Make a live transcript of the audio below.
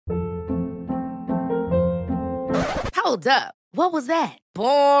Hold up. What was that?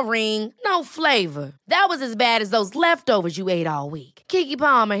 Boring. No flavor. That was as bad as those leftovers you ate all week. Keke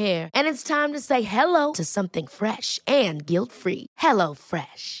Palmer here, and it's time to say hello to something fresh and guilt-free. Hello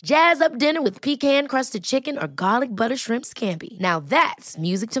Fresh. Jazz up dinner with pecan-crusted chicken or garlic butter shrimp scampi. Now that's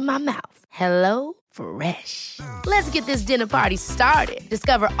music to my mouth. Hello Fresh. Let's get this dinner party started.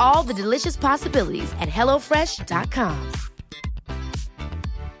 Discover all the delicious possibilities at hellofresh.com.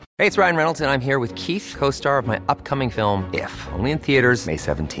 Hey, it's Ryan Reynolds, and I'm here with Keith, co-star of my upcoming film, If, only in theaters May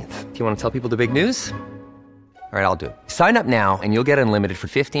 17th. Do you want to tell people the big news? All right, I'll do it. Sign up now and you'll get unlimited for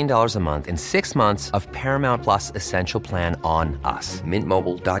 $15 a month and 6 months of Paramount Plus Essential Plan on us.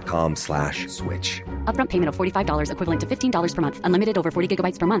 MintMobile.com/switch. Upfront payment of $45 equivalent to $15 per month. Unlimited over 40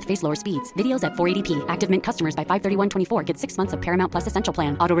 gigabytes per month. Face lower speeds. Videos at 480p. Active Mint customers by 531.24 get 6 months of Paramount Plus Essential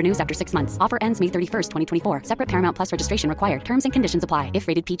Plan. Auto renews after 6 months. Offer ends May 31st, 2024. Separate Paramount Plus registration required. Terms and conditions apply if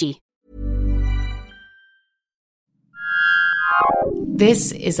rated PG.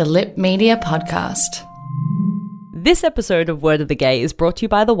 This is a Lip Media podcast. This episode of Word of the Gay is brought to you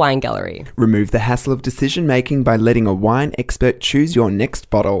by The Wine Gallery. Remove the hassle of decision-making by letting a wine expert choose your next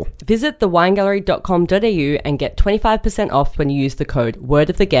bottle. Visit thewinegallery.com.au and get 25% off when you use the code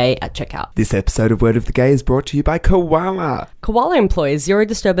WordOfTheGay at checkout. This episode of Word of the Gay is brought to you by Koala. Koala employs zero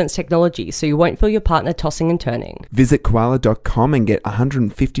disturbance technology, so you won't feel your partner tossing and turning. Visit koala.com and get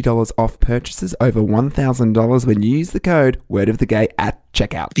 $150 off purchases over $1,000 when you use the code WordOfTheGay at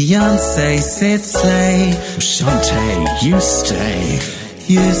checkout. Beyonce said slay, Shantae, you stay.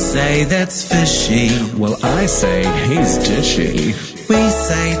 You say that's fishy, well I say he's dishy. We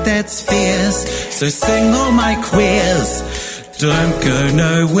say that's fierce, so sing all my queers. Don't go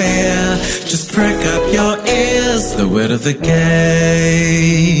nowhere, just prick up your ears. The word of the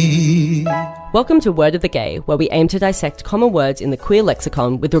gay. Welcome to Word of the Gay, where we aim to dissect common words in the queer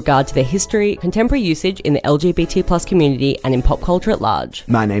lexicon with regard to their history, contemporary usage in the LGBT plus community, and in pop culture at large.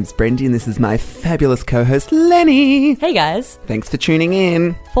 My name's Brendy and this is my fabulous co-host Lenny. Hey guys. Thanks for tuning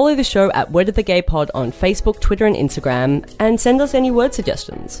in. Follow the show at Word of the Gay Pod on Facebook, Twitter and Instagram, and send us any word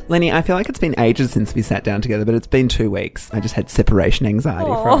suggestions. Lenny, I feel like it's been ages since we sat down together, but it's been 2 weeks. I just had separation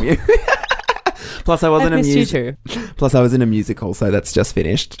anxiety from you. Plus, I was in a musical. Plus, I was in a musical, so that's just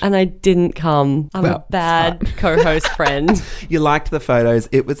finished. And I didn't come. I'm a bad co-host friend. You liked the photos.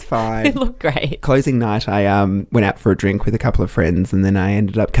 It was fine. It looked great. Closing night, I went out for a drink with a couple of friends, and then I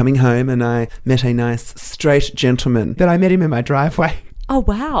ended up coming home and I met a nice straight gentleman. But I met him in my driveway. Oh,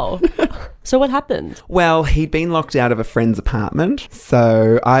 wow. So what happened? Well, he'd been locked out of a friend's apartment.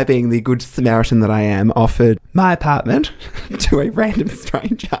 So I, being the good Samaritan that I am, offered my apartment to a random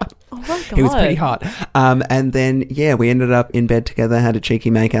stranger. Oh my God. He was pretty hot. And then, yeah, we ended up in bed together, had a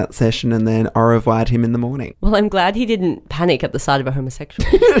cheeky makeout session, and then au revoired him in the morning. Well, I'm glad he didn't panic at the sight of a homosexual.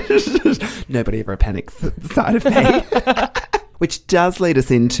 Nobody ever panics at the sight of me. Which does lead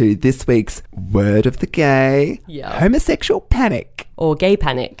us into this week's Word of the Gay. Yeah. Homosexual panic. Or gay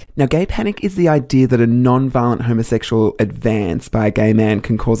panic. Now, gay panic is the idea that a non-violent homosexual advance by a gay man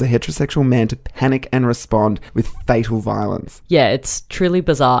can cause a heterosexual man to panic and respond with fatal violence. Yeah, it's truly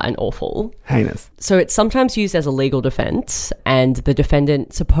bizarre and awful. Heinous. So it's sometimes used as a legal defense, and the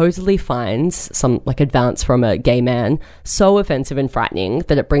defendant supposedly finds some advance from a gay man so offensive and frightening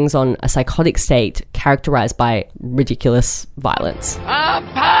that it brings on a psychotic state characterized by ridiculous violence. I'm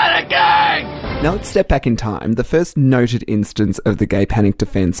panicking! Now let's step back in time. The first noted instance of the gay panic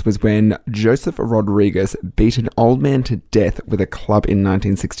defense was when Joseph Rodriguez beat an old man to death with a club in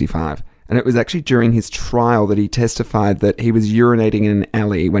 1965. And it was actually during his trial that he testified that he was urinating in an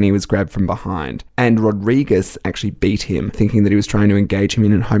alley when he was grabbed from behind. And Rodriguez actually beat him, thinking that he was trying to engage him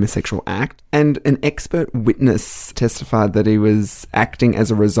in a homosexual act. And an expert witness testified that he was acting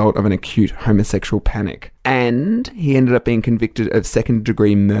as a result of an acute homosexual panic. And he ended up being convicted of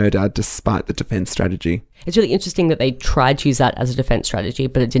second-degree murder despite the defense strategy. It's really interesting that they tried to use that as a defense strategy,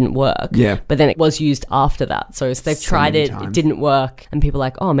 but it didn't work. Yeah. But then it was used after that. So they've tried it, it didn't work, and people are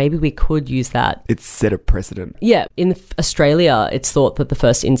like, oh, maybe we could use that. It's set a precedent. Yeah. In Australia, it's thought that the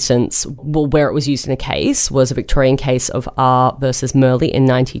first instance, where it was used in a case was a Victorian case of R versus Murley in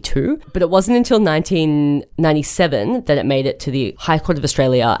 92. But it wasn't until 1997 that it made it to the High Court of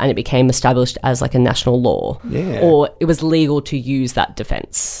Australia and it became established as a national law. Yeah. Or it was legal to use that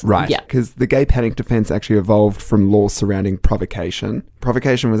defense. Right. Yeah. Because the gay panic defense actually evolved from laws surrounding provocation.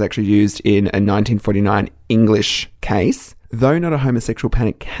 Provocation was actually used in a 1949 English case. Though not a homosexual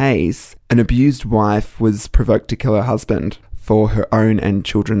panic case, an abused wife was provoked to kill her husband for her own and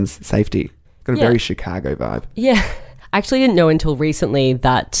children's safety. Got a very Chicago vibe. Yeah. I actually didn't know until recently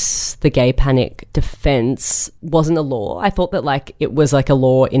that the gay panic defense wasn't a law. I thought that like it was like a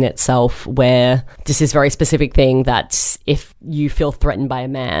law in itself where this is very specific thing that if you feel threatened by a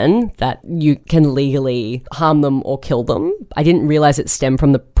man that you can legally harm them or kill them. I didn't realize it stemmed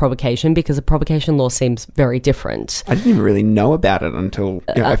from the provocation because the provocation law seems very different. I didn't even really know about it until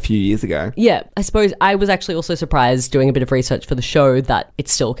a few years ago. Yeah, I suppose I was actually also surprised doing a bit of research for the show that it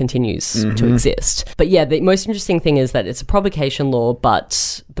still continues to exist. But yeah, the most interesting thing is that it's a provocation law,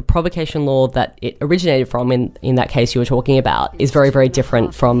 but the provocation law that it originated from in that case you were talking about is very, very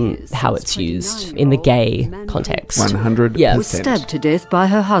different from how it's used in the gay context. 100%. Yeah. Was stabbed to death by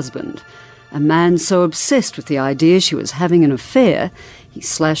her husband. A man so obsessed with the idea she was having an affair, he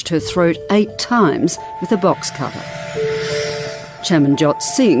slashed her throat 8 times with a box cutter. Chamanjot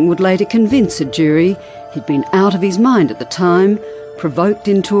Singh would later convince a jury he'd been out of his mind at the time, provoked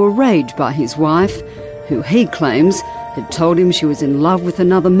into a rage by his wife, who he claims had told him she was in love with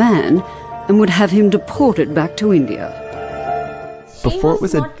another man and would have him deported back to India. Before it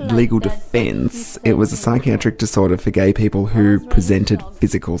was a legal defence, it was a psychiatric disorder for gay people who presented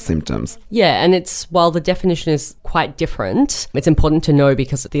physical symptoms. Yeah, and while the definition is quite different, it's important to know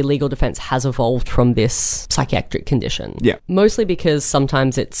because the legal defence has evolved from this psychiatric condition. Yeah. Mostly because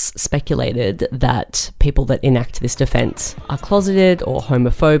sometimes it's speculated that people that enact this defence are closeted or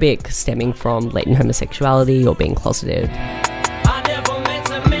homophobic, stemming from latent homosexuality or being closeted.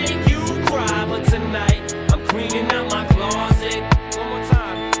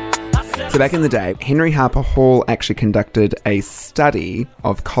 So back in the day, Henry Harper Hall actually conducted a study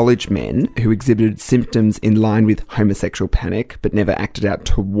of college men who exhibited symptoms in line with homosexual panic, but never acted out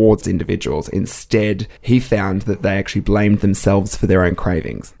towards individuals. Instead, he found that they actually blamed themselves for their own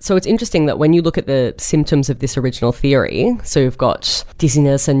cravings. So it's interesting that when you look at the symptoms of this original theory, so you've got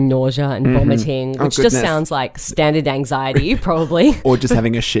dizziness and nausea and vomiting, which just sounds like standard anxiety, probably. Or just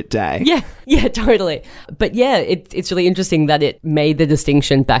having a shit day. Yeah, totally. But yeah, it's really interesting that it made the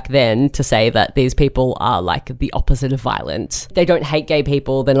distinction back then to say that these people are like the opposite of violent. They don't hate gay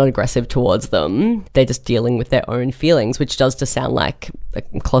people, they're not aggressive towards them, they're just dealing with their own feelings, which does just sound like a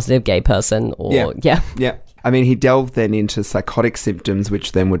closeted gay person or yeah. I mean, he delved then into psychotic symptoms,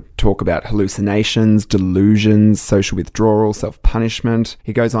 which then would talk about hallucinations, delusions, social withdrawal, self-punishment.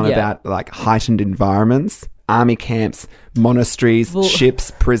 He goes on about like heightened environments, army camps, monasteries,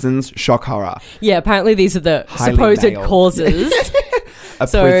 ships, prisons, shock horror. Yeah, apparently these are the supposed causes.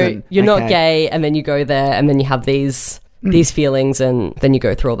 So prison. You're not gay, and then you go there, and then you have these feelings, and then you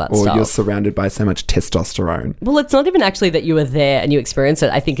go through all that stuff. Or you're surrounded by so much testosterone. Well, it's not even actually that you were there and you experience it.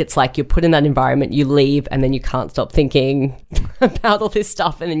 I think it's like you're put in that environment, you leave, and then you can't stop thinking about all this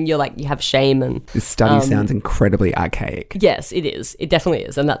stuff, and then you have shame. And this study sounds incredibly archaic. Yes, it is. It definitely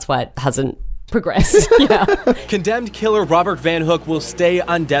is, and that's why it hasn't progressed. Yeah. Condemned killer Robert Van Hook will stay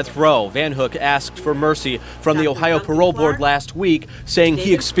on death row. Van Hook asked for mercy from the Ohio Parole Board last week, saying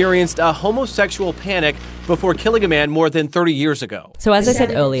he experienced a homosexual panic before killing a man more than 30 years ago. So as I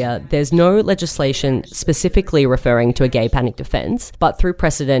said earlier, there's no legislation specifically referring to a gay panic defence, but through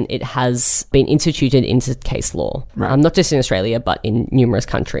precedent it has been instituted into case law. Right. Not just in Australia, but in numerous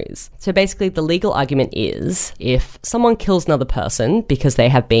countries. So basically the legal argument is if someone kills another person because they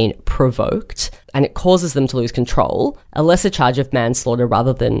have been provoked and it causes them to lose control, a lesser charge of manslaughter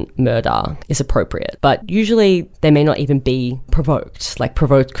rather than murder is appropriate. But usually they may not even be provoked. Like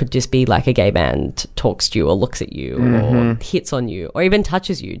provoked could just be like a gay man talks to you or looks at you or hits on you or even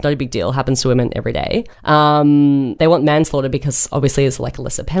touches you. Not a big deal. Happens to women every day. They want manslaughter because obviously it's like a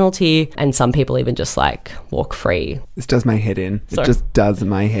lesser penalty, and some people even just like walk free. This does my head in. It just does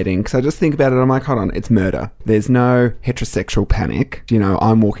my head in. Because I just think about it, I'm like, hold on, it's murder. There's no heterosexual panic. You know,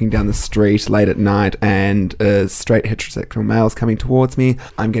 I'm walking down the street late at night and a straight heterosexual male's coming towards me.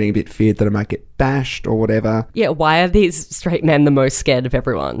 I'm getting a bit feared that I might get bashed or whatever. Yeah, why are these straight men the most scared of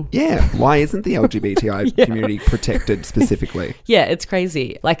everyone? Yeah, why isn't the LGBTI community protected specifically? Yeah, it's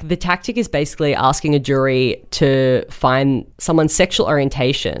crazy. Like the tactic is basically asking a jury to find someone's sexual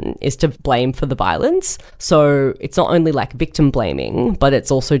orientation is to blame for the violence. So it's not only like victim blaming, but it's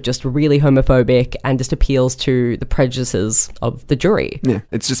also just really homophobic and just appeals to the prejudices of the jury. Yeah,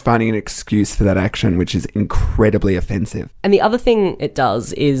 it's just finding an excuse for that action, which is incredibly offensive. And the other thing it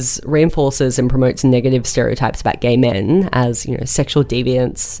does is reinforces and promotes negative stereotypes about gay men as, you know, sexual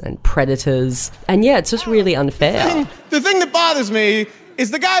deviants and predators. And yeah, it's just really unfair. The thing that bothers me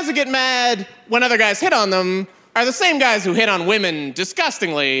is the guys who get mad when other guys hit on them are the same guys who hit on women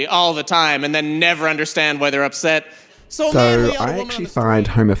disgustingly all the time and then never understand why they're upset. So So I actually find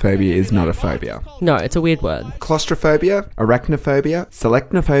homophobia is not a phobia. No, it's a weird word. Claustrophobia, arachnophobia,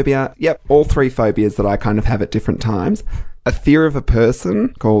 selechnophobia, yep, all three phobias that I kind of have at different times. A fear of a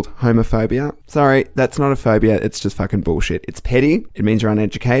person called homophobia. Sorry, that's not a phobia, it's just fucking bullshit. It's petty, it means you're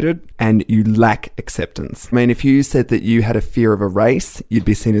uneducated, and you lack acceptance. I mean, if you said that you had a fear of a race, you'd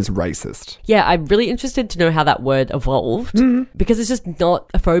be seen as racist. Yeah, I'm really interested to know how that word evolved because it's just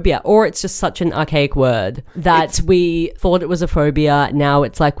not a phobia, or it's just such an archaic word that we thought it was a phobia. Now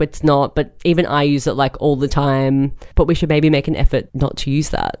it's like it's not, but even I use it like all the time. But we should maybe make an effort not to use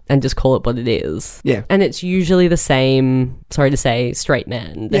that and just call it what it is. Yeah. And it's usually the same, sorry to say, straight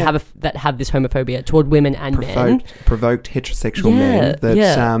men that have this homophobia toward women and men. Provoked heterosexual men.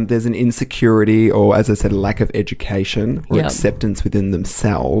 That there's an insecurity or, as I said, a lack of education or acceptance within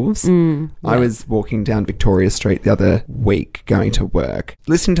themselves. I was walking down Victoria Street the other week going to work,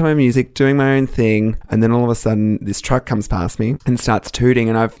 listening to my music, doing my own thing, and then all of a sudden this truck comes past me and starts tooting,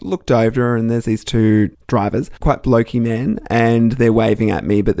 and I've looked over and there's these two drivers, quite blokey men, and they're waving at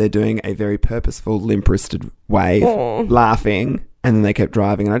me, but they're doing a very purposeful limp-wristed wave, laughing, and then they kept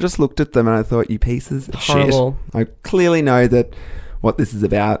driving, and I just looked at them and I thought, you pieces of shit. I clearly know that what this is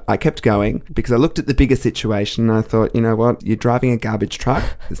about. I kept going because I looked at the bigger situation and I thought, you know what, you're driving a garbage truck.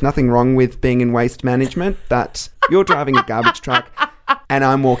 There's nothing wrong with being in waste management, but you're driving a garbage truck and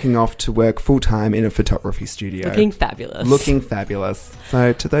I'm walking off to work full-time in a photography studio. Looking fabulous. Looking fabulous.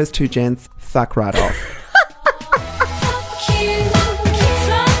 So to those two gents, fuck right off.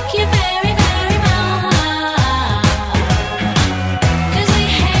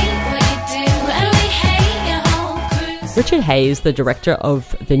 Richard Hayes, the director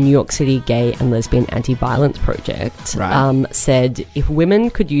of the New York City Gay and Lesbian Anti-Violence Project, said if women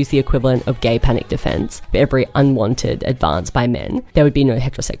could use the equivalent of gay panic defense for every unwanted advance by men, there would be no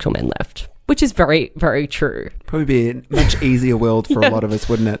heterosexual men left. Which is very, very true. Probably be a much easier world for a lot of us,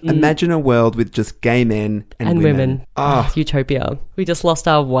 wouldn't it? Imagine a world with just gay men and women. Oh, utopia. We just lost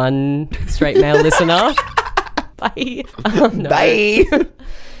our one straight male listener. Bye. Oh, no. Bye.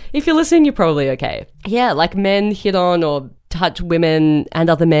 If you're listening, you're probably okay. Yeah, like men hit on or touch women and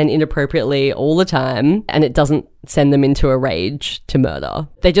other men inappropriately all the time, and it doesn't send them into a rage to murder.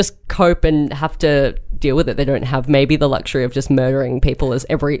 They just cope and have to deal with it. They don't have maybe the luxury of just murdering people as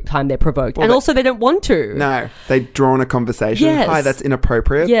every time they're provoked. Well, and also they don't want to. No, they draw on a conversation. Yes. Hi, that's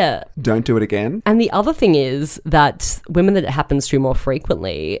inappropriate. Yeah. Don't do it again. And the other thing is that women that it happens to more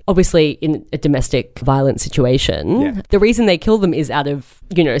frequently, obviously in a domestic violence situation, the reason they kill them is out of,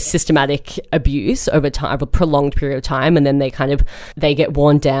 systematic abuse over time, over a prolonged period of time, and then they get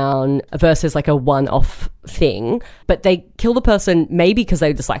worn down versus like a one-off thing. But they kill the person maybe because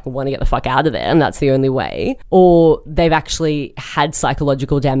they just want to get the fuck out of there and that's the only way, or they've actually had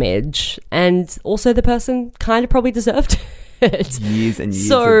psychological damage and also the person kind of probably deserved it. Years and years.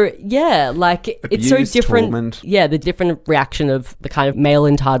 So yeah, it's so different. Torment. Yeah, the different reaction of the kind of male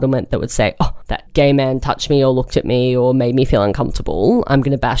entitlement that would say, oh, that gay man touched me or looked at me or made me feel uncomfortable, I'm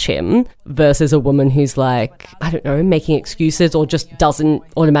going to bash him, versus a woman who's making excuses or just doesn't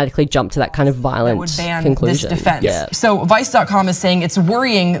automatically jump to that kind of violent conclusion. This defense. Yeah. So Vice.com is saying it's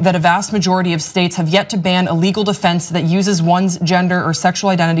worrying that a vast majority of states have yet to ban a legal defense that uses one's gender or sexual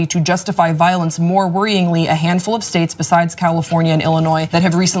identity to justify violence. More worryingly, a handful of states besides California and Illinois that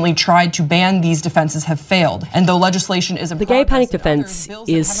have recently tried to ban these defenses have failed. And though legislation is in the gay panic defense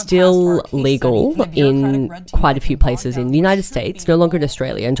is still legal in quite a few places in the United States, no longer in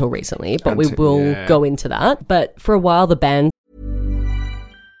Australia until recently, but we will go into that. But for a while, the ban.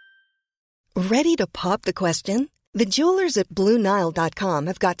 Ready to pop the question? The jewelers at BlueNile.com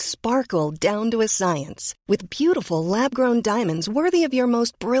have got sparkle down to a science with beautiful lab-grown diamonds worthy of your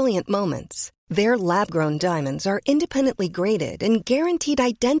most brilliant moments. Their lab-grown diamonds are independently graded and guaranteed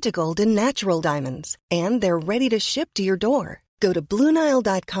identical to natural diamonds, and they're ready to ship to your door. Go to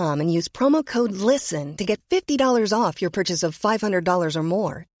BlueNile.com and use promo code LISTEN to get $50 off your purchase of $500 or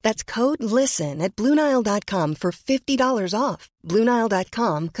more. That's code LISTEN at BlueNile.com for $50 off.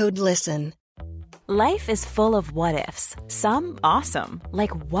 BlueNile.com, code LISTEN. Life is full of what-ifs. Some awesome,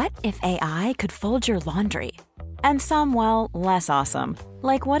 like what if AI could fold your laundry? And some, well, less awesome,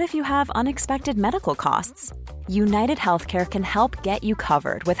 like what if you have unexpected medical costs? United Healthcare can help get you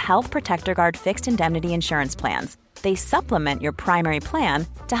covered with Health Protector Guard fixed indemnity insurance plans. They supplement your primary plan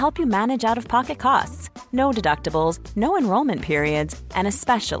to help you manage out-of-pocket costs. No deductibles, no enrollment periods, and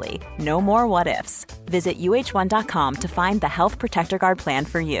especially no more what-ifs. Visit uh1.com to find the Health Protector Guard plan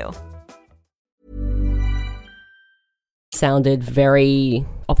for you. Sounded very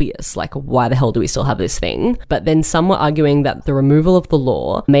obvious, why the hell do we still have this thing? But then some were arguing that the removal of the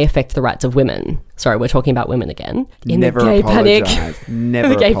law may affect the rights of women. Sorry, we're talking about women again. In Never the gay apologise. panic. Never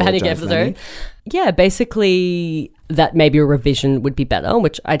the gay apologise, panic episode. Lenny. Yeah, basically that maybe a revision would be better,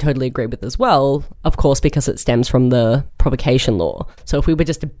 which I totally agree with as well, of course, because it stems from the provocation law. So if we were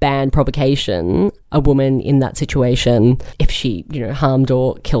just to ban provocation, a woman in that situation, if she, harmed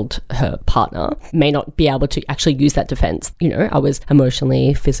or killed her partner, may not be able to actually use that defense. I was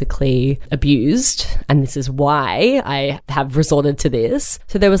emotionally, physically abused, and this is why I have resorted to this.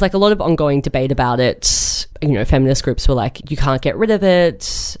 So there was like a lot of ongoing debate about it. Feminist groups were like, you can't get rid of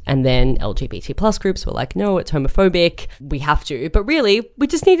it. And then LGBT plus groups were like, no, it's homophobic. We have to. But really, we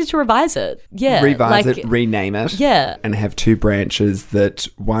just needed to revise it. Yeah. Revise it, rename it. Yeah. And have two branches that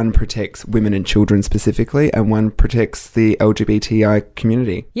one protects women and children specifically and one protects the LGBTI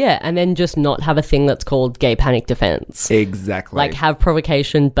community. Yeah. And then just not have a thing that's called gay panic defense. Exactly. Like have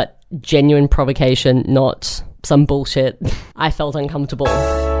provocation, but genuine provocation, not some bullshit. I felt uncomfortable.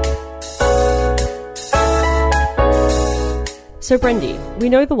 So, Brendy, we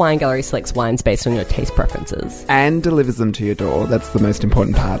know the wine gallery selects wines based on your taste preferences. And delivers them to your door. That's the most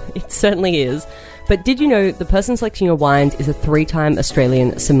important part. It certainly is. But did you know the person selecting your wines is a 3-time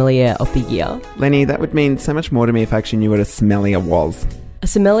Australian Sommelier of the Year? Lenny, that would mean so much more to me if I actually knew what a sommelier was. A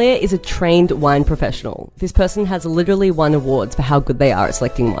sommelier is a trained wine professional. This person has literally won awards for how good they are at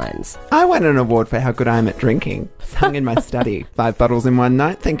selecting wines. I won an award for how good I am at drinking. It's hung in my study. 5 bottles in one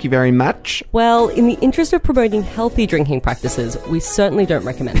night, thank you very much. Well, in the interest of promoting healthy drinking practices, we certainly don't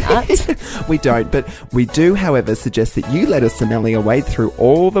recommend that. We don't, but we do, however, suggest that you let a sommelier wade through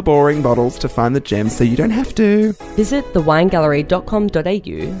all the boring bottles to find the gems so you don't have to. Visit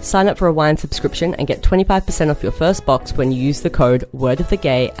thewinegallery.com.au, sign up for a wine subscription and get 25% off your first box when you use the code WORDOFTHEGAY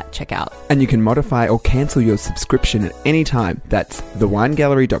at checkout. And you can modify or cancel your subscription at any time. That's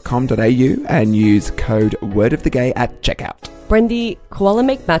thewinegallery.com.au and use code WORDOFTHEGAY at checkout. Brendy, Koala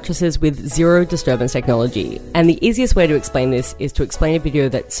make mattresses with zero disturbance technology, and the easiest way to explain this is to explain a video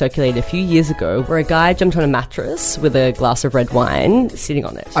that circulated a few years ago where a guy jumped on a mattress with a glass of red wine sitting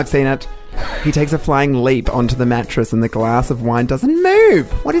on it. I've seen it. He takes a flying leap onto the mattress and the glass of wine doesn't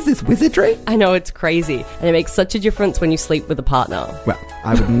move. What is this, wizardry? I know, it's crazy, and it makes such a difference when you sleep with a partner. Well,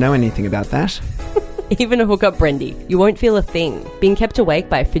 I wouldn't know anything about that. Even a hookup, Brendy, you won't feel a thing. Being kept awake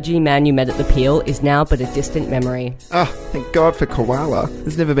by a fidgety man you met at the Peel is now but a distant memory. Oh, thank God for Koala.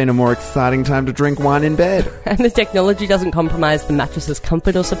 There's never been a more exciting time to drink wine in bed. And the technology doesn't compromise the mattress's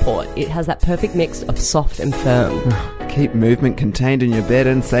comfort or support. It has that perfect mix of soft and firm. Keep movement contained in your bed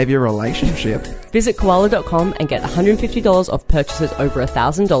and save your relationship. Visit koala.com and get $150 off purchases over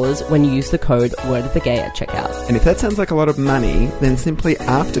 $1,000 when you use the code WORDOFTHEGAY at checkout. And if that sounds like a lot of money, then simply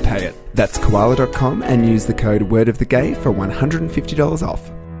afterpay it. That's koala.com and use the code WORDOFTHEGAY for $150 off.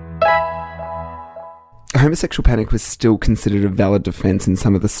 Homosexual panic was still considered a valid defence in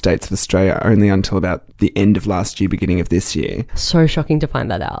some of the states of Australia only until about the end of last year, beginning of this year. So shocking to find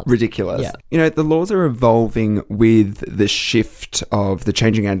that out. Ridiculous. Yeah. The laws are evolving with the shift of the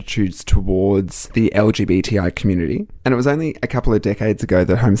changing attitudes towards the LGBTI community. And it was only a couple of decades ago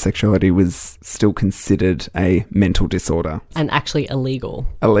that homosexuality was still considered a mental disorder. And actually illegal.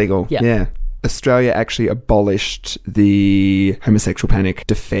 Illegal, yeah. Australia actually abolished the homosexual panic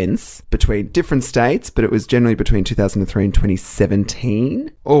defence between different states, but it was generally between 2003 and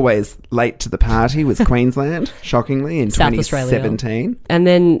 2017. Always late to the party was Queensland, shockingly, in South 2017. Australia. And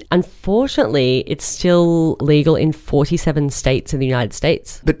then, unfortunately, it's still legal in 47 states in the United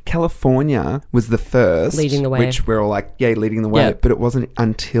States. But California was the first. Leading the way. Which we're all like, yay, leading the way. Yep. But it wasn't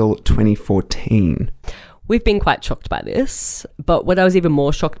until 2014. We've been quite shocked by this, but what I was even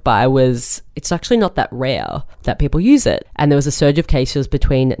more shocked by was it's actually not that rare that people use it. And there was a surge of cases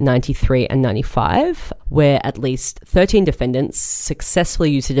between 93 and 95 where at least 13 defendants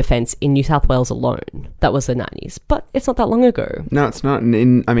successfully used a defence in New South Wales alone. That was the 90s, but it's not that long ago. No, it's not.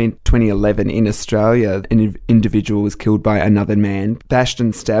 In 2011 in Australia, an individual was killed by another man, bashed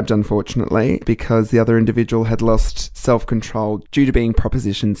and stabbed, unfortunately, because the other individual had lost self-control due to being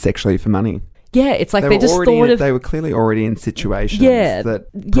propositioned sexually for money. Yeah, it's like they just thought of... They were clearly already in situations that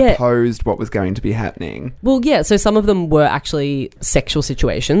proposed what was going to be happening. Well, yeah, so some of them were actually sexual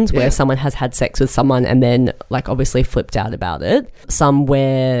situations where someone has had sex with someone and then, obviously flipped out about it. Some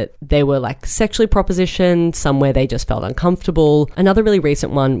where they were, sexually propositioned, some where they just felt uncomfortable. Another really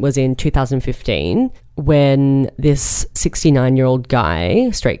recent one was in 2015 when this 69-year-old guy,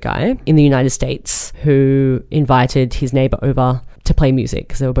 straight guy, in the United States who invited his neighbour over to play music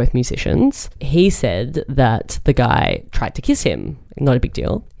because they were both musicians. He said that the guy tried to kiss him. Not a big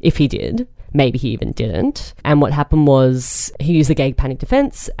deal if he did. maybe he even didn't. And what happened was he used the gay panic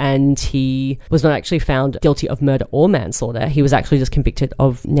defense, and he was not actually found guilty of murder or manslaughter. He was actually just convicted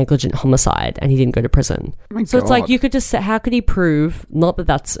of negligent homicide, and he didn't go to prison. So it's like, you could just say, how could he prove, not that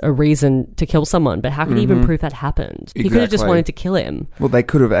that's a reason to kill someone, but how could he even prove that happened? He could have just wanted to kill him. Well, they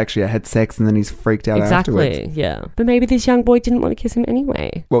could have actually had sex and then he's freaked out afterwards. Exactly, yeah. But maybe this young boy didn't want to kiss him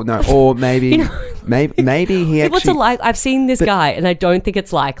anyway. Well, no, or maybe maybe he actually... What's it like? I've seen this guy, and I don't think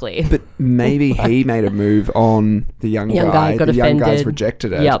it's likely. But maybe he made a move on the young guy. Got the offended. Young guy's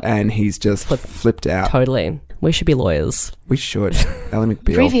rejected it, and he's just flipped out. Totally. We should be lawyers. We should. Ally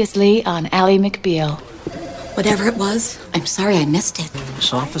McBeal. Previously on Ally McBeal. Whatever it was, I'm sorry I missed it.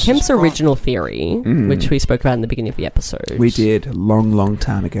 Kemp's original theory, which we spoke about in the beginning of the episode. We did, long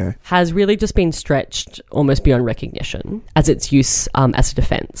time ago. Has really just been stretched almost beyond recognition as its use as a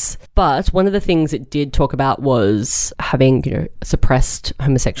defense. But one of the things it did talk about was having, suppressed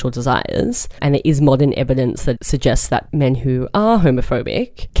homosexual desires. And there is modern evidence that suggests that men who are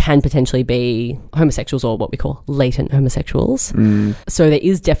homophobic can potentially be homosexuals, or what we call latent homosexuals. So there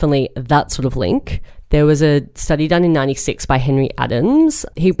is definitely that sort of link. There was a study done in 1996 by Henry Adams.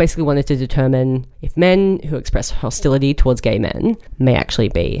 He basically wanted to determine if men who express hostility towards gay men may actually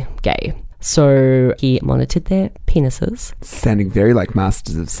be gay. So he monitored their penises. Sounding very like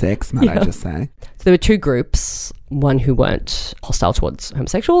Masters of Sex, might I just say. So there were two groups, one who weren't hostile towards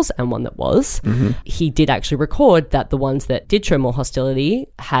homosexuals and one that was. He did actually record that the ones that did show more hostility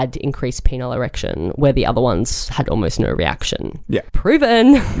had increased penile erection, where the other ones had almost no reaction. Yeah.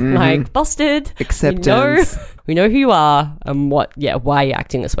 Proven. Like, busted. Acceptance. We know who you are and why you're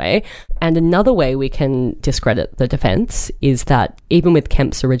acting this way. And another way we can discredit the defense is that even with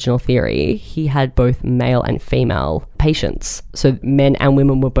Kemp's original theory, he had both male and female patients. So men and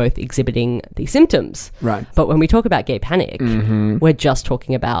women were both exhibiting these symptoms. Right. But when we talk about gay panic, we're just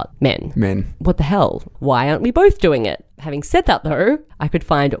talking about men. Men. What the hell? Why aren't we both doing it? Having said that, though, I could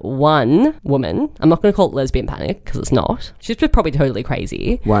find one woman. I'm not going to call it lesbian panic because it's not. She's probably totally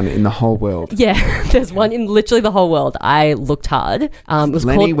crazy. One in the whole world. Yeah, there's one in literally the whole world. I looked hard.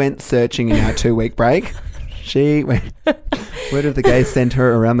 Lenny went searching in our 2-week break. She went. Word of the gays sent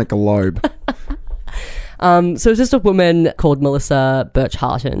her around the globe. So it's just a woman called Melissa Birch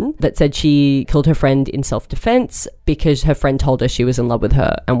Harton that said she killed her friend in self-defense because her friend told her she was in love with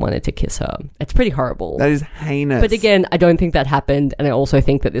her and wanted to kiss her. It's pretty horrible. That is heinous. But again, I don't think that happened, and I also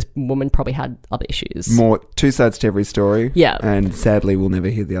think that this woman probably had other issues. More two sides to every story. Yeah. And sadly, we'll never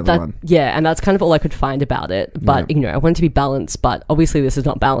hear the other one. Yeah, and that's kind of all I could find about it. But, I wanted to be balanced, but obviously this is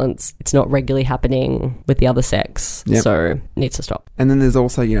not balanced. It's not regularly happening with the other sex. Yep. So it needs to stop. And then there's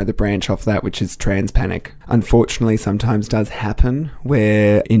also, the branch off that, which is trans panic. Unfortunately, sometimes does happen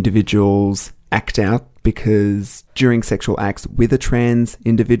where individuals act out because during sexual acts with a trans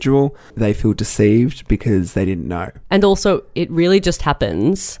individual, they feel deceived because they didn't know. And also, it really just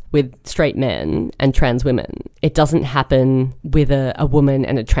happens with straight men and trans women. It doesn't happen with a woman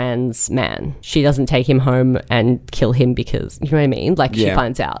and a trans man. She doesn't take him home and kill him because, you know what I mean? Like, she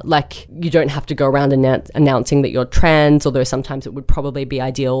finds out. Like, you don't have to go around announcing that you're trans, although sometimes it would probably be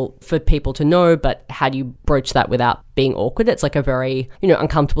ideal for people to know, but how do you broach that without being awkward? It's like a very,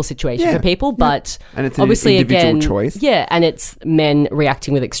 uncomfortable situation for people, but and it's an obviously, individual again, choice. Yeah, and it's men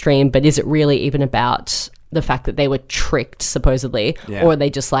reacting with extreme, but is it really even about the fact that they were tricked, supposedly, or are they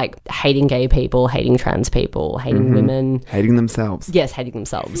just like hating gay people, hating trans people, hating women? Hating themselves. Yes, hating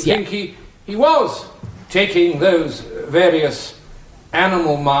themselves. I think he was taking those various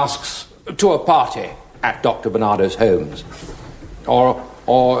animal masks to a party at Dr. Bernardo's homes.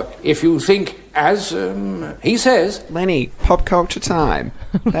 Or if you think, as he says... Lenny, pop culture time.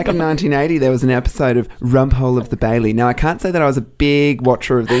 Back in 1980, there was an episode of Rumpole of the Bailey. Now, I can't say that I was a big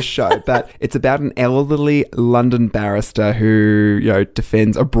watcher of this show, but it's about an elderly London barrister who,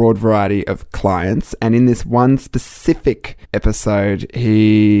 defends a broad variety of clients. And in this one specific episode,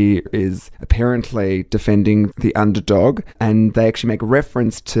 he is apparently defending the underdog. And they actually make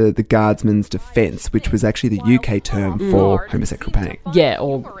reference to the guardsman's defence, which was actually the UK term for homosexual panic. Yeah,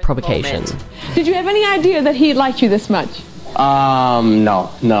 or provocation. Did you have any idea that he liked you this much?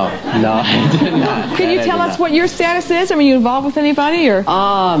 No, I did not. Can you tell us what your status is? Are you involved with anybody, or?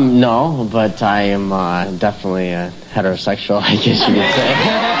 No, but I am definitely heterosexual, I guess you could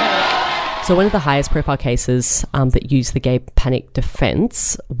say. So one of the highest profile cases that used the gay panic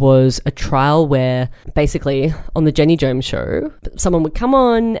defense was a trial where basically on the Jenny Jones show, someone would come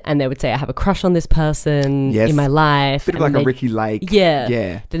on and they would say, I have a crush on this person in my life. Bit of like a Ricky Lake. Yeah.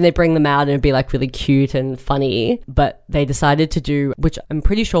 Yeah. Then they bring them out and it'd be like really cute and funny. But they decided to do, which I'm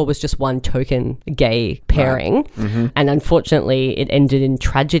pretty sure was just one token gay pairing. Right. Mm-hmm. And unfortunately it ended in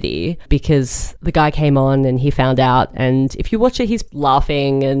tragedy because the guy came on and he found out, and if you watch it, he's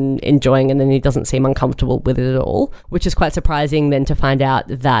laughing and enjoying, and then he doesn't seem uncomfortable with it at all, which is quite surprising then to find out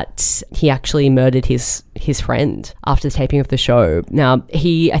that he actually murdered his friend after the taping of the show. Now,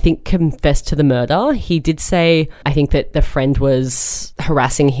 he, I think, confessed to the murder. He did say, I think, that the friend was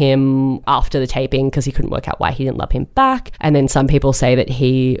harassing him after the taping because he couldn't work out why he didn't love him back. And then some people say that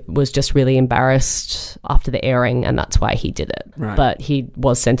he was just really embarrassed after the airing and that's why he did it. Right. But he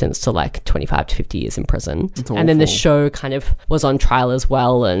was sentenced to like 25 to 50 years in prison. That's and then the awful. show kind of was on trial as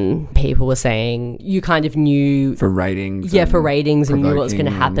well, and people were saying you kind of knew For ratings. yeah, for ratings and knew what was going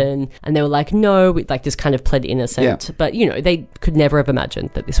to provoking happen. And they were like, no, we like just kind of pled innocent. Yeah. But, you know, they could never have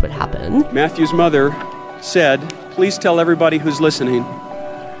imagined that this would happen. Matthew's mother said, please tell everybody who's listening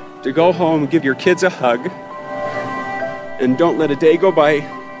to go home, give your kids a hug, and don't let a day go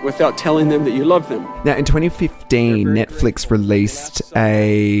by without telling them that you love them. Now, in 2015, Netflix released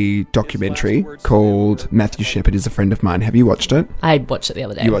a documentary called Matthew Shepard is a Friend of Mine. Have you watched it? I watched it the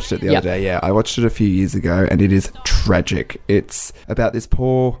other day. You watched it the other day, yeah. I watched it a few years ago, and it is tragic. It's about this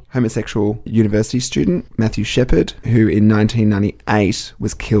poor homosexual university student, Matthew Shepard, who in 1998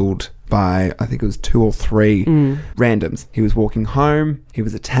 was killed by, I think it was 2 or 3 randoms. He was walking home, he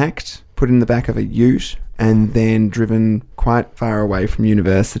was attacked, put in the back of a ute, and then driven quite far away from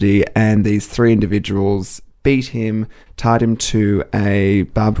university, and these 3 individuals beat him, tied him to a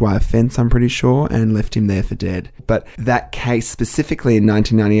barbed wire fence, I'm pretty sure, and left him there for dead. But that case specifically in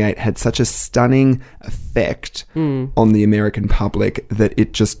 1998 had such a stunning effect on the American public that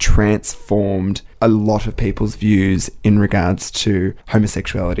it just transformed a lot of people's views in regards to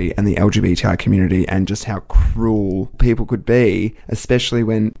homosexuality and the LGBTI community, and just how cruel people could be, especially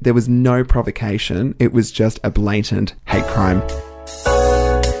when there was no provocation. It was just a blatant hate crime.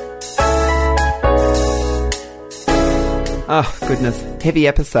 Oh, goodness. Heavy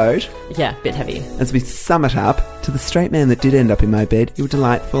episode. Yeah, a bit heavy. As we sum it up, to the straight man that did end up in my bed, you were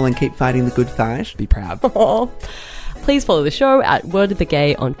delightful and keep fighting the good fight. Be proud. Please follow the show at Word of the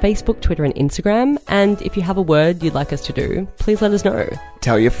Gay on Facebook, Twitter and Instagram. And if you have a word you'd like us to do, please let us know.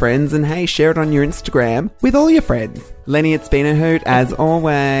 Tell your friends and, hey, share it on your Instagram with all your friends. Lenny, it's been a hoot, as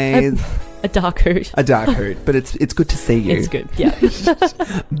always. A dark hoot. A dark hoot, but it's good to see you. It's good, yeah.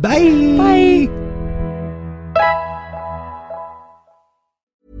 Bye. Bye.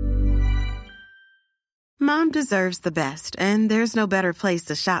 Mom deserves the best, and there's no better place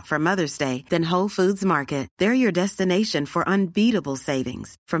to shop for Mother's Day than Whole Foods Market. They're your destination for unbeatable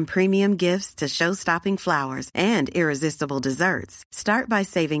savings, from premium gifts to show-stopping flowers and irresistible desserts. Start by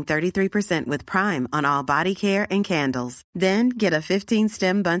saving 33% with Prime on all body care and candles. Then get a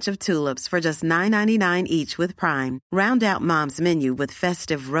 15-stem bunch of tulips for just $9.99 each with Prime. Round out Mom's menu with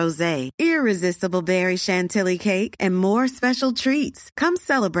festive rosé, irresistible berry chantilly cake, and more special treats. Come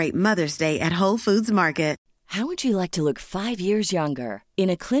celebrate Mother's Day at Whole Foods Market. How would you like to look 5 years younger? In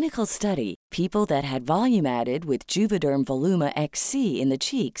a clinical study, people that had volume added with Juvederm Voluma XC in the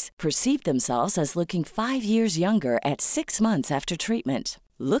cheeks perceived themselves as looking 5 years younger at 6 months after treatment.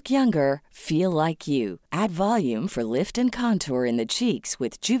 Look younger, feel like you. Add volume for lift and contour in the cheeks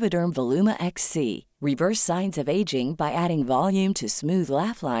with Juvederm Voluma XC. Reverse signs of aging by adding volume to smooth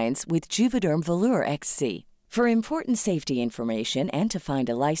laugh lines with Juvederm Volure XC. For important safety information and to find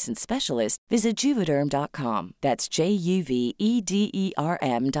a licensed specialist, visit Juvederm.com. That's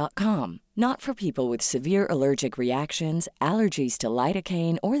JUVEDERM.com. Not for people with severe allergic reactions, allergies to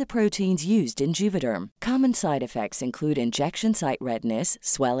lidocaine, or the proteins used in Juvederm. Common side effects include injection site redness,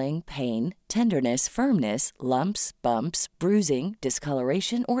 swelling, pain, tenderness, firmness, lumps, bumps, bruising,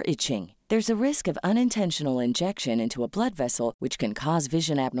 discoloration, or itching. There's a risk of unintentional injection into a blood vessel, which can cause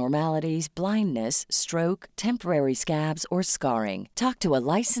vision abnormalities, blindness, stroke, temporary scabs, or scarring. Talk to a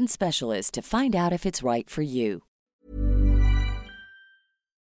licensed specialist to find out if it's right for you.